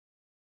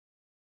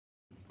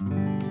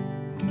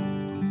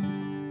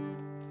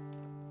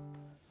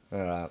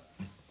Alright.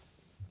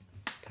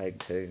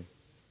 Take two.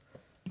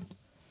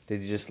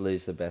 Did you just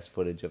lose the best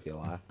footage of your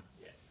life?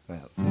 Yeah.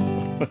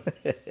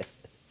 Yeah.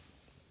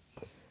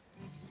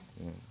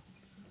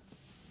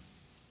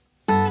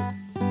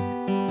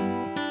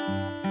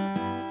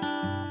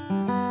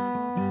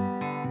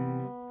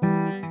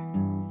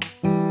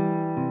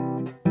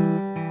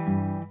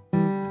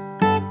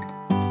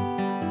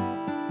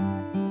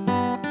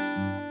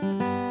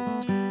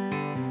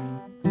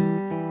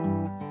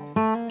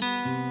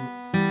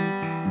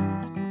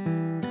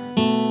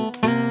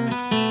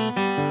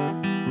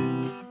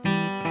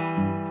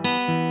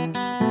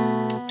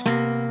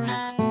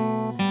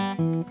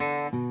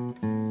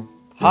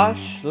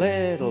 Hush,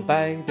 little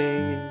baby,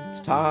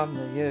 it's time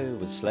that you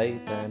were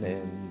sleeping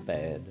in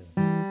bed.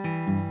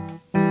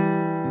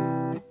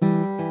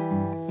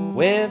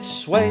 With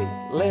sweet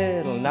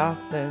little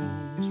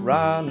nothings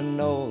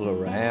running all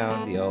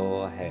around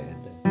your head.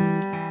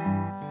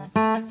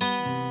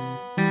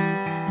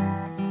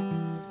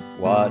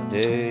 What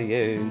do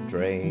you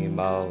dream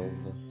of?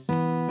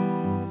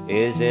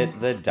 Is it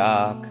the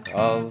dark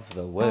of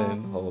the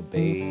womb or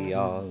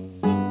beyond?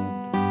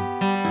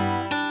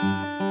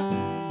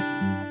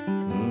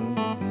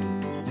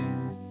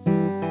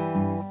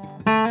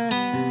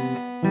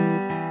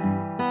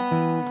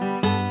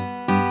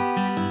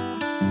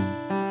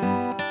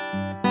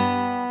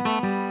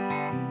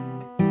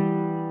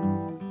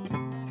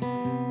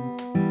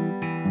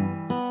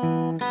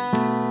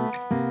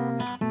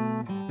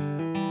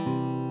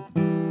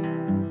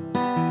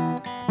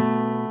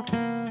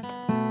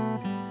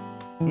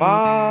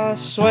 My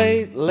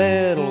sweet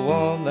little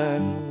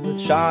woman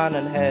with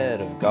shining head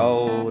of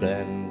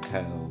golden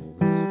curls,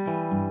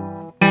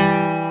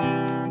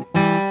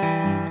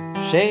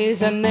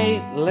 she's a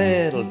neat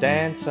little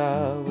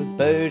dancer with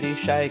booty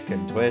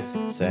shaking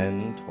twists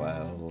and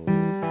twirls.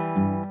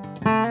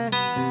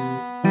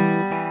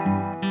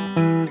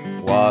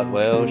 What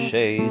will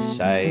she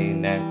say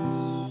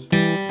next?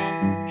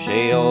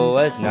 She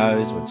always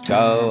knows what's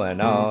going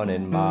on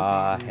in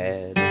my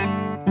head.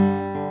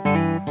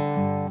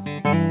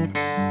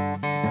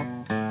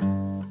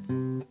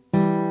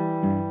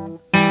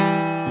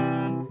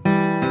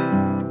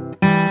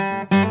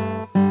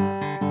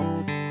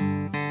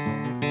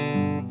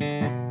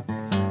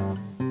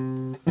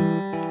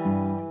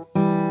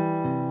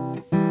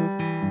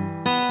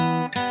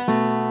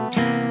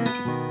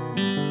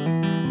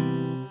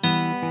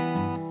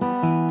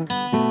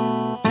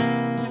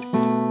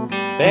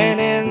 Been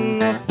in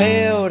the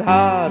field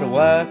hard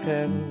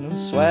working,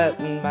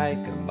 sweating,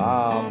 making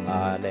my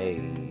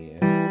money.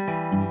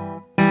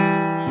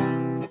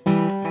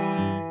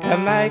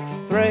 Can make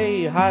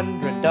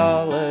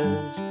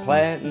 $300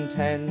 planting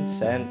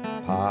 10-cent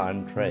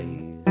pine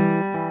trees.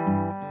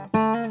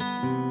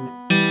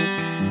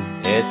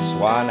 It's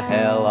one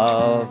hell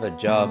of a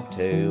job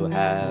to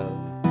have.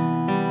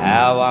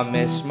 How I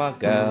miss my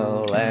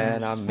girl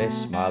and I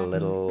miss my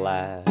little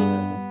lad.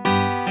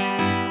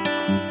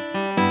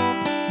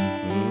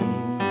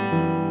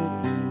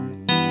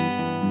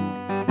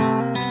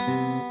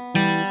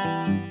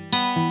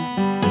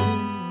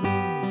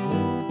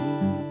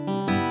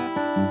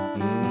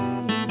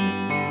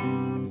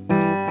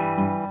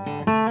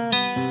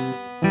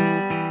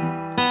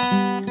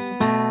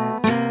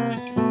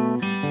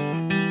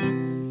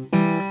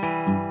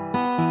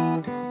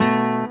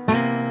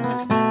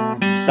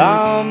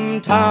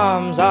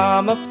 Sometimes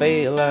I'm a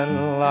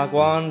feeling like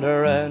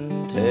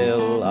wandering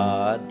till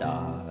I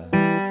die,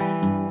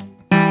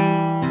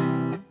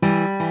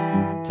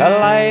 to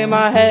lay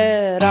my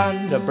head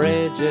under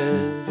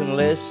bridges and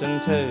listen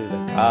to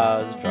the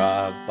cars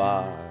drive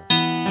by.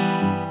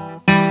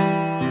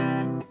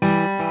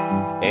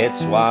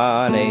 It's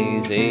one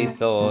easy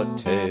thought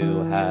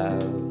to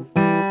have,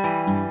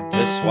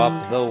 to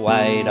swap the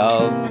weight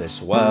of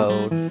this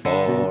world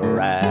for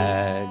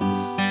rags.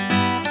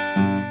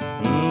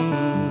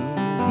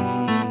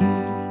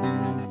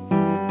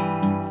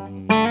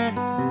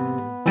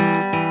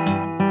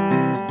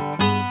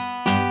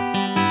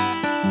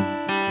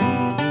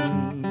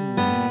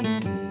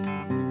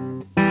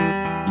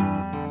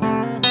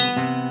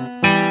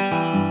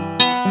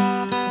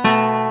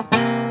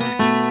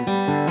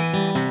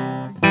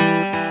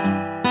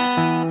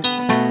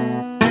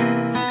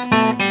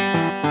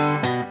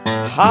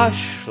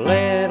 Hush,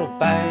 little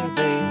baby,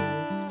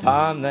 it's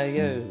time that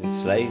you're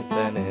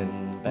sleeping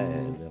in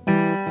bed.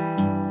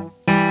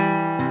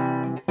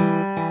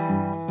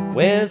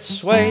 With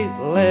sweet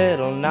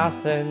little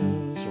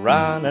nothings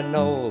running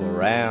all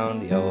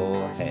around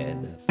your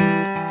head.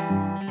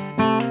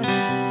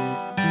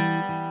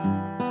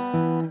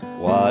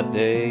 What do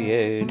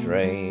you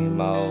dream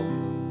of?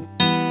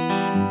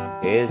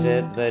 Is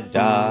it the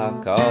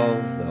dark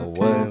of the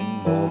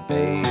womb or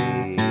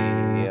beyond?